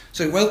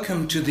So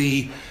welcome to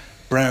the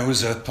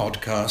Browser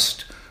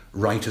podcast,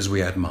 Writers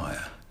We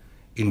Admire,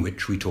 in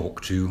which we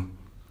talk to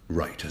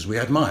writers we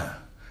admire.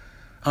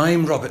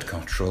 I'm Robert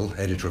Cottrell,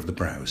 editor of the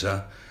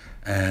Browser,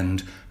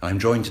 and I'm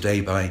joined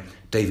today by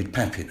David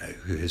Papineau,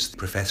 who is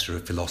Professor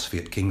of Philosophy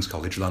at King's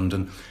College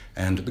London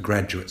and at the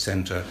Graduate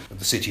Centre of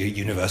the City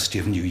University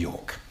of New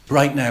York.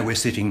 Right now we're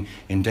sitting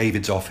in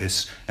David's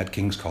office at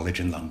King's College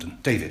in London.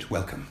 David,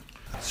 welcome.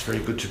 It's very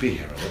good to be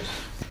here, Robert.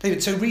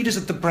 David, so readers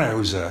of the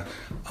Browser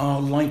are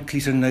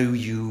likely to know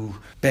you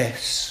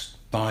best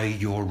by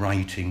your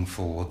writing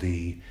for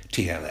the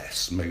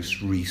TLS, most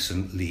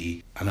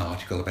recently an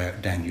article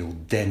about Daniel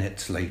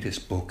Dennett's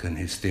latest book and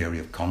his theory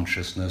of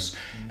consciousness,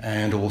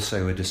 and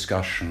also a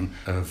discussion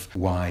of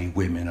why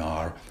women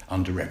are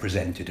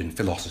underrepresented in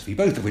philosophy,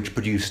 both of which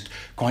produced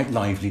quite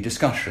lively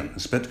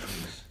discussions. But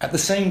at the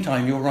same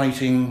time, you're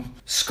writing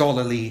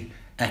scholarly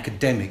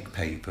academic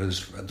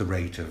papers at the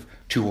rate of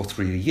 2 or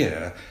 3 a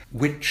year,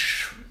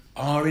 which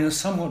are in a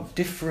somewhat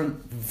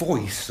different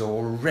voice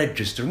or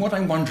register. And what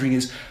I'm wondering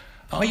is,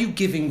 are you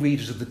giving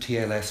readers of the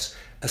TLS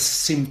a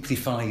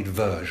simplified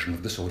version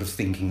of the sort of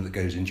thinking that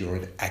goes into your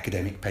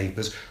academic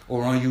papers,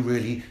 or are you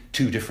really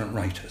two different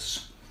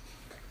writers?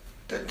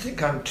 I don't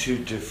think I'm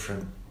two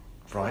different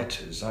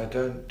writers. I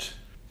don't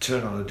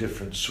turn on a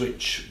different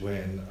switch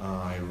when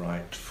I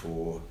write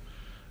for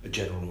a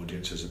general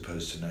audience as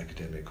opposed to an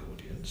academic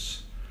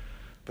audience.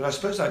 But I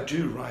suppose I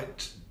do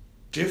write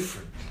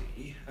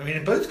differently. I mean,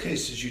 in both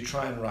cases you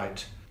try and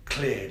write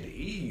clearly.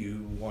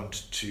 You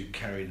want to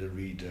carry the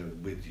reader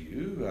with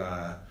you.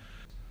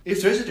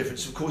 If there is a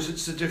difference, of course,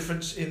 it's the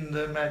difference in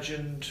the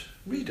imagined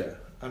reader.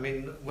 I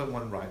mean, when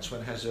one writes,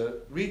 one has a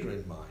reader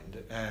in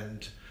mind,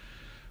 and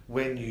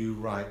when you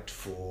write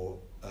for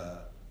an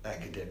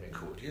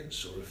academic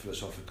audience or a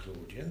philosophical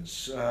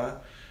audience,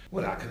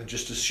 well, I can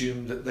just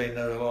assume that they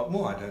know a lot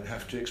more. I don't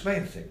have to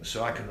explain things.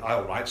 So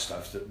I'll write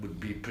stuff that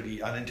would be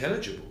pretty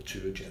unintelligible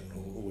to a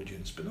general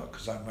audience, but not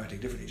because I'm writing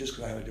differently, just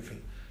because I have a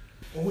different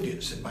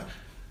audience in mind.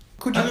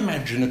 Could you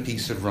imagine a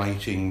piece of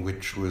writing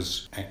which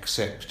was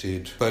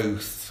accepted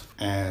both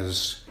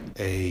as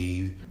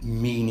a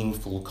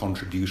meaningful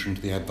contribution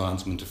to the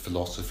advancement of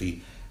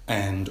philosophy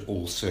and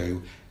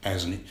also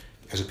as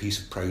a piece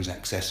of prose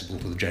accessible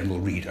to the general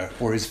reader?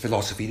 Or is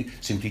philosophy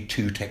simply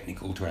too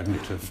technical to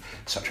admit of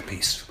such a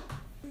piece?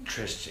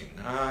 Interesting.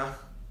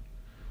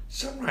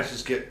 Some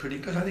writers get pretty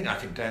close. I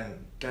think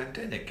Dan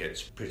Dennett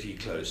gets pretty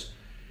close.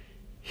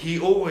 He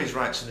always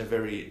writes in a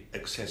very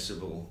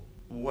accessible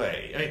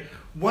way. I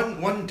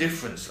mean, one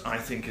difference I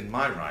think in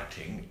my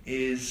writing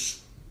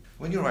is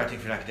when you're writing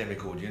for an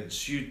academic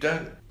audience, you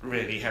don't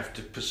really have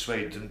to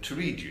persuade them to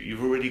read you.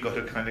 You've already got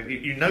a kind of,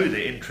 you know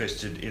they're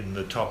interested in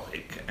the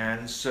topic,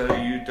 and so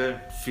you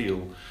don't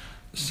feel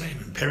the same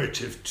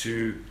imperative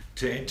to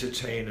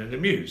entertain and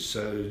amuse.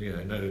 So, you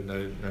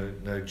know,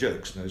 no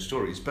jokes, no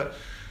stories. But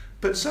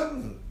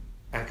some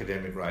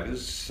academic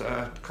writers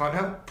can't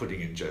help putting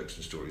in jokes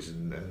and stories,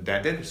 and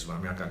Dan Dennett's one. I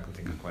mean, I can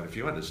think of quite a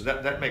few others. So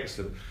that makes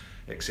them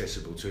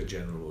accessible to a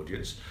general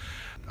audience.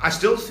 I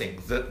still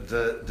think that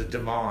the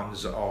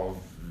demands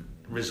of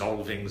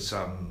resolving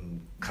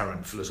some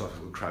current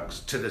philosophical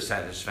crux to the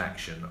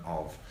satisfaction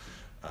of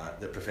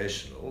the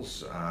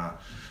professionals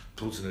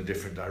pulls in a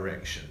different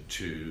direction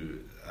to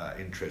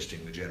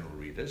interesting the general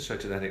reader. So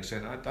to that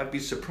extent, I'd be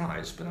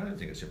surprised, but I don't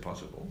think it's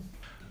impossible.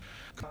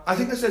 I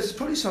think there's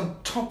probably some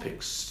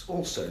topics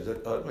also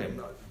that are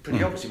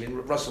pretty obvious. I mean,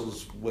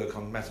 Russell's work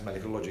on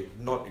mathematical logic,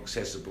 not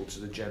accessible to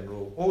the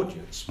general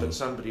audience, but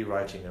somebody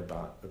writing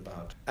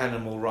about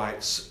animal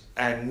rights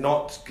and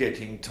not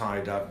getting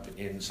tied up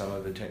in some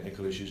of the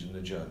technical issues in the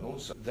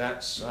journals,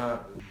 that's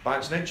by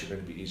its nature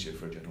going to be easier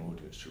for a general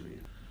audience to read.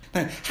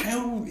 Now,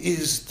 how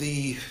is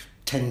the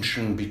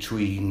tension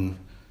between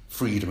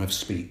freedom of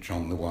speech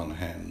on the one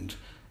hand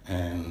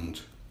and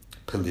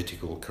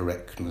political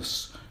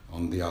correctness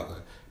on the other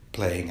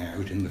playing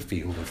out in the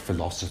field of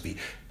philosophy?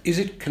 Is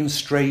it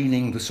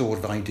constraining the sort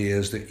of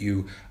ideas that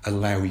you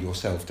allow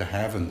yourself to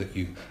have and that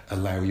you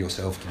allow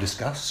yourself to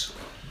discuss?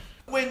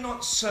 We're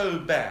not so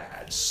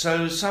bad.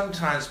 So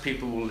sometimes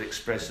people will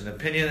express an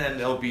opinion and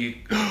there'll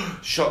be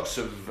shocks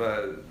of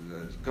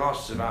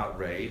gasps of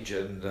outrage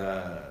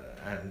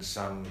and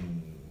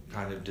some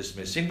kind of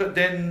dismissing, but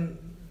then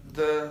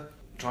the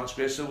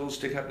transgressor will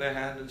stick up their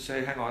hand and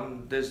say, hang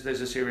on, there's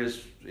a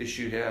serious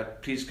issue here,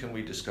 please can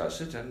we discuss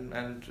it?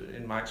 And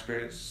in my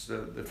experience,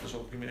 the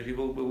philosophical community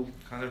will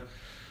kind of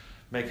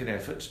make an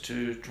effort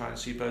to try and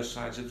see both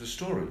sides of the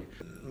story.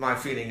 My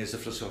feeling is the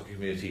philosophical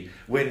community,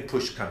 when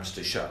push comes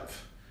to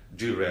shove,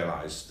 do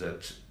realise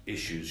that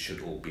issues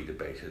should all be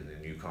debated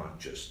and you can't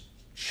just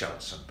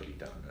shut somebody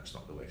down. That's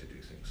not the way to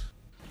do things.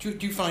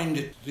 Do you find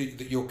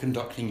that you're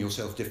conducting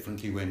yourself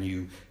differently when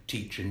you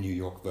teach in New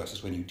York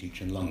versus when you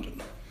teach in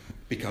London,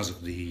 because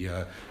of the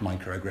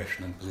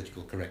microaggression and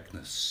political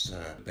correctness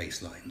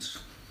baselines?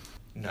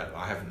 No,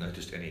 I haven't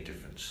noticed any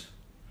difference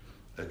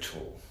at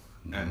all.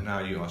 And now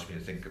you ask me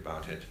to think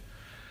about it,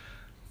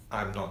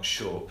 I'm not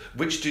sure.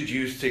 Which did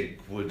you think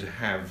would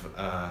have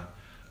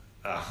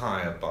a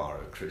higher bar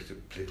of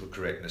political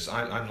correctness.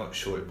 I'm not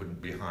sure it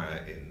wouldn't be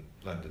higher in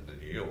London than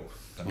New York.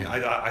 I mean,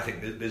 I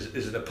think that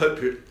there's an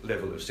appropriate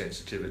level of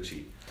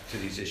sensitivity to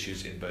these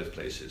issues in both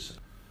places.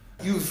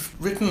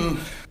 You've written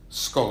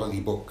scholarly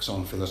books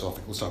on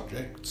philosophical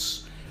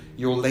subjects.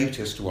 Your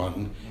latest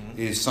one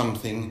is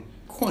something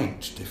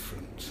quite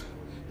different,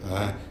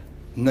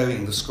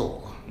 Knowing the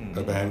Score,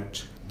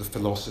 about the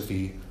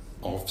philosophy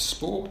of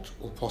sport,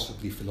 or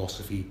possibly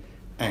philosophy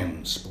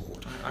and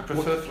sport. I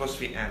prefer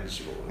philosophy and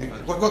sport.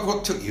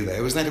 What took you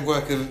there? Was that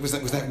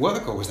was that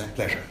work or was that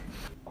pleasure?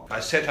 I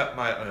set up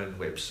my own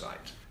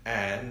website,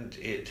 and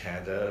it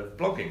had a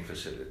blogging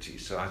facility.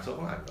 So I thought,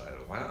 well,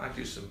 why don't I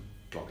do some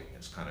blogging?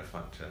 It's kind of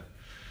fun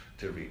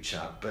to reach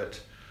out. But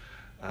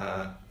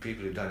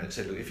people who've done it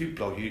said, look, if you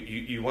blog,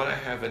 you want to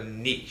have a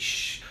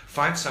niche.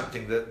 Find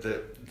something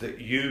that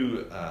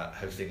you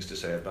have things to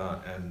say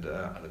about, and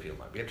other people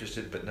might be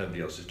interested, but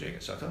nobody else is doing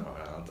it. So I thought, all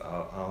right,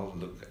 I'll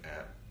look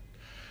at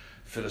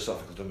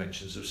philosophical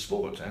dimensions of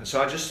sport. And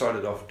so I just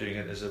started off doing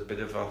it as a bit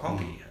of a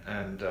hobby,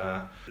 and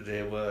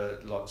there were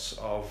lots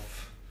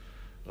of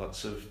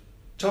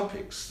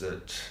topics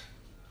that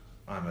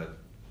I'm a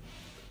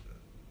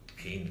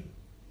keen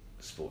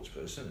sports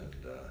person, and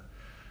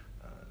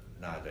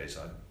nowadays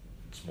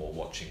it's more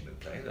watching than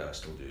playing, though I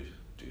still do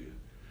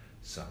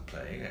some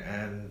playing,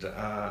 and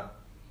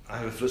I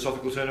have a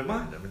philosophical turn of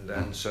mind. I mean,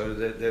 and so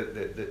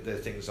there are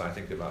things I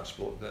think about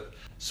sport that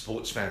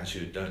sports fans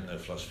who don't know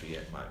philosophy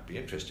yet might be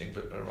interesting,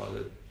 but a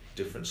rather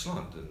different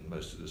slant than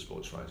most of the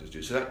sports writers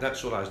do. So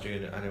that's what I was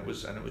doing, and it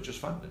was just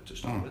fun to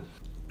start with.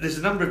 There's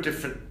a number of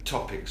different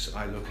topics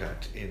I look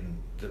at in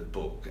the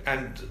book,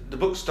 and the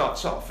book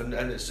starts off, and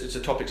it's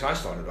a topics I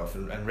started off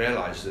and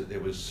realised that there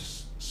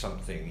was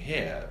something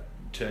here,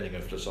 turning a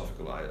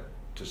philosophical eye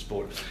to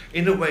sport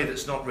in a way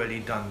that's not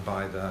really done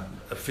by the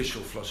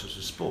official philosophers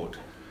of sport.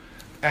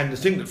 And the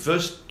thing that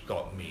first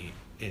got me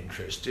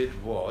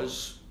interested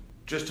was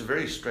just a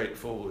very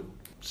straightforward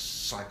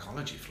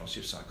philosophy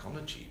of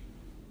psychology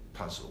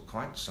puzzle,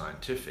 quite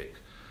scientific.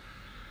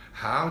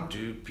 How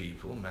do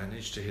people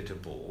manage to hit a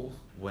ball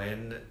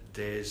when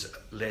there's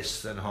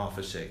less than half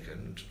a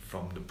second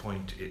from the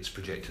point it's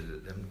projected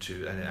at them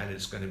to, and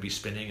it's going to be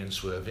spinning and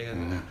swerving?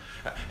 And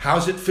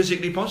how's it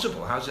physically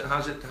possible? How's it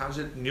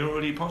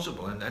neurally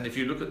possible? And if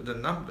you look at the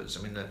numbers,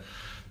 I mean,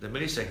 the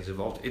milliseconds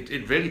involved,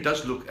 it really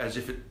does look as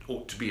if it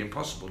ought to be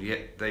impossible,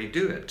 yet they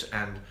do it.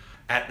 And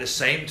at the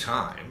same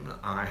time,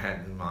 I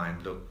had in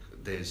mind, look,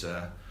 there's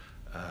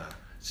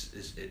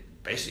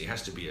it basically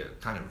has to be a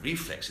kind of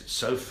reflex. It's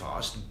so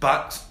fast,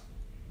 but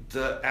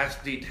the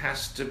athlete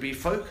has to be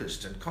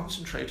focused and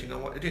concentrating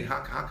on what they're doing.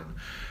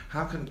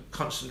 How can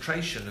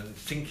concentration and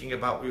thinking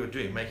about what you're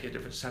doing make a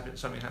difference?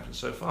 Something happens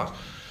so fast.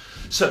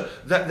 So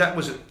that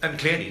was, and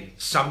clearly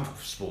some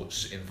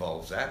sports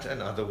involve that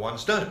and other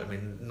ones don't. I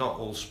mean, not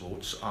all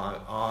sports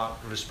are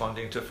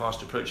responding to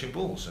fast approaching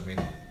balls. I mean,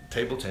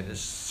 table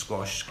tennis,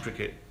 squash,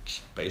 cricket,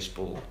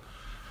 baseball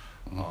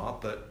are,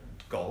 but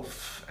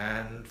golf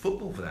and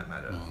football, for that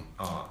matter,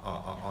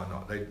 are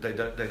not. They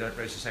don't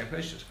raise the same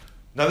questions.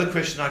 Another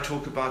question I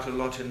talk about a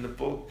lot in the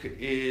book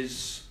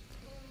is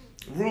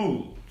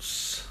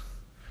rules,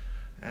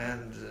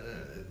 and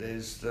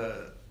there's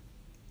the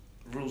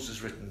rules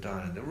as written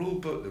down in the rule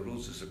book, the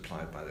rules as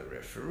applied by the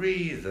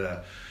referee,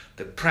 the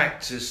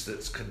practice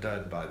that's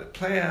condoned by the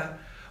player,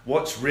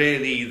 what's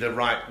really the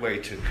right way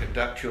to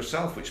conduct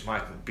yourself, which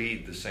mightn't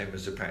be the same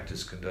as the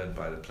practice condoned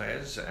by the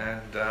players,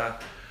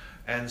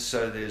 and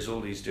so there's all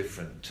these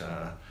different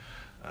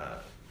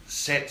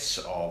sets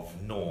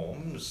of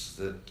norms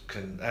that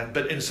can,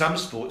 but in some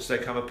sports they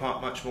come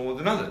apart much more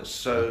than others.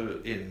 So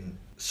in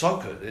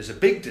soccer, there's a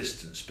big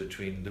distance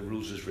between the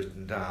rules as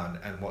written down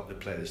and what the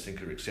players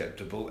think are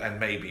acceptable, and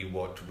maybe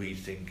what we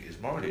think is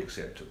morally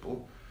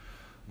acceptable.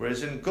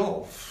 Whereas in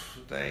golf,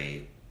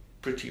 they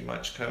pretty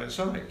much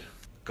coincide.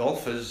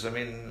 Golfers, I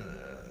mean,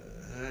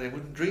 they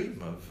wouldn't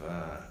dream of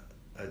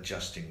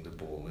adjusting the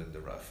ball in the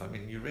rough. I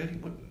mean, you really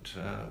wouldn't.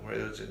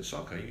 Whereas in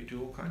soccer, you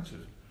do all kinds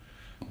of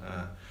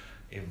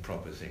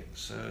improper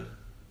things.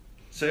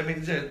 So I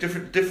mean,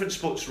 different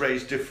sports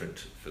raise different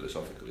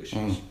philosophical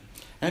issues.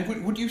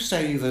 And would you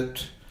say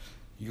that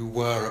you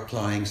were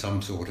applying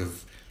some sort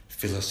of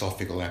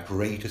philosophical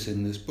apparatus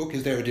in this book?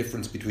 Is there a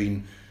difference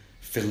between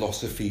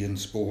philosophy and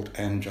sport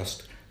and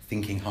just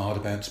thinking hard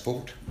about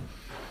sport?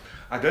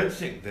 I don't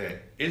think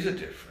there is a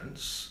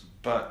difference,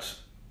 but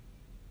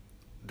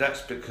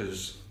that's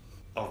because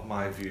of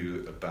my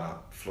view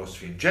about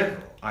philosophy in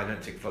general. I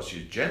don't think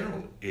philosophy in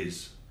general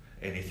is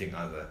anything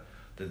other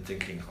than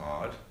thinking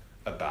hard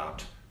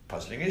about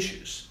puzzling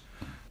issues.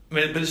 I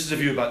mean, but this is a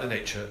view about the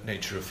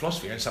nature of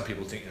philosophy, and some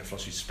people think that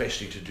philosophy is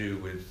especially to do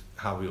with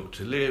how we ought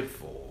to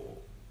live, or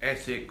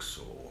ethics,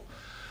 or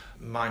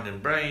mind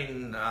and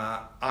brain.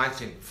 I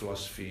think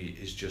philosophy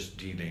is just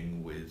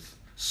dealing with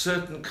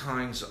certain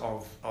kinds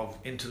of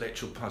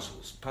intellectual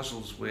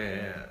puzzles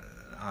where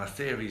our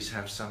theories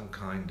have some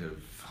kind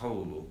of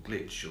hole or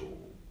glitch or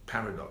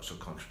paradox or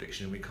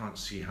contradiction, and we can't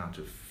see how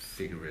to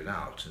figure it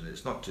out. And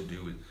it's not to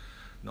do with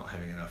not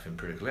having enough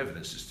empirical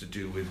evidence, it's to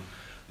do with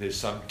there's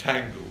some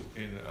tangle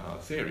in our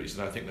theories,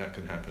 and I think that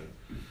can happen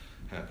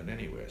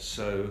anywhere.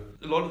 So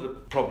a lot of the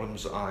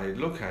problems I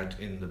look at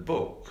in the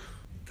book,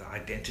 the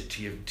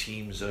identity of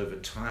teams over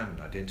time,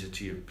 the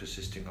identity of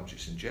persisting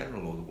objects in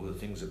general, or the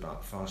things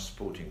about fast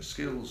sporting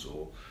skills,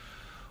 or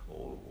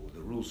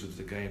the rules of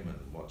the game and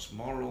what's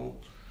moral,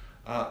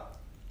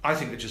 I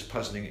think they're just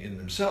puzzling in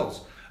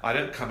themselves. I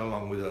don't come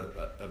along with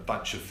a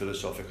bunch of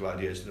philosophical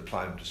ideas and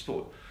apply them to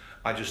sport.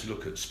 I just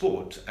look at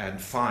sport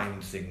and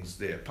find things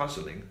there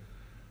puzzling,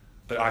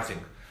 but I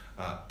think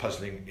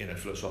puzzling in a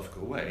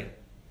philosophical way.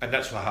 And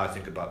that's how I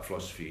think about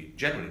philosophy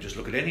generally. Just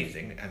look at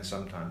anything, and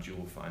sometimes you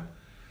will find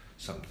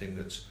something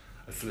that's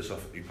a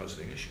philosophically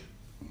puzzling issue.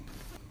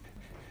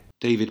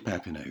 David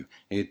Papineau,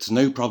 it's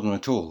no problem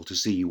at all to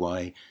see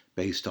why,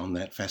 based on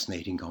that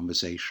fascinating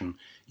conversation,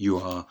 you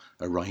are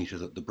a writer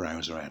that the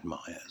browser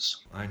admires.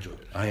 I enjoyed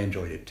it. I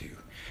enjoyed it too.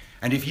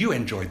 And if you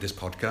enjoyed this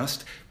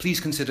podcast, please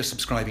consider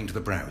subscribing to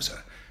the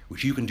browser,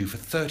 which you can do for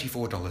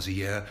 $34 a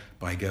year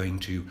by going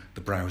to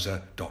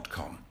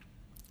thebrowser.com.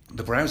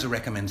 The browser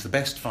recommends the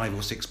best 5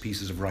 or 6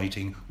 pieces of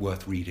writing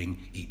worth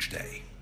reading each day.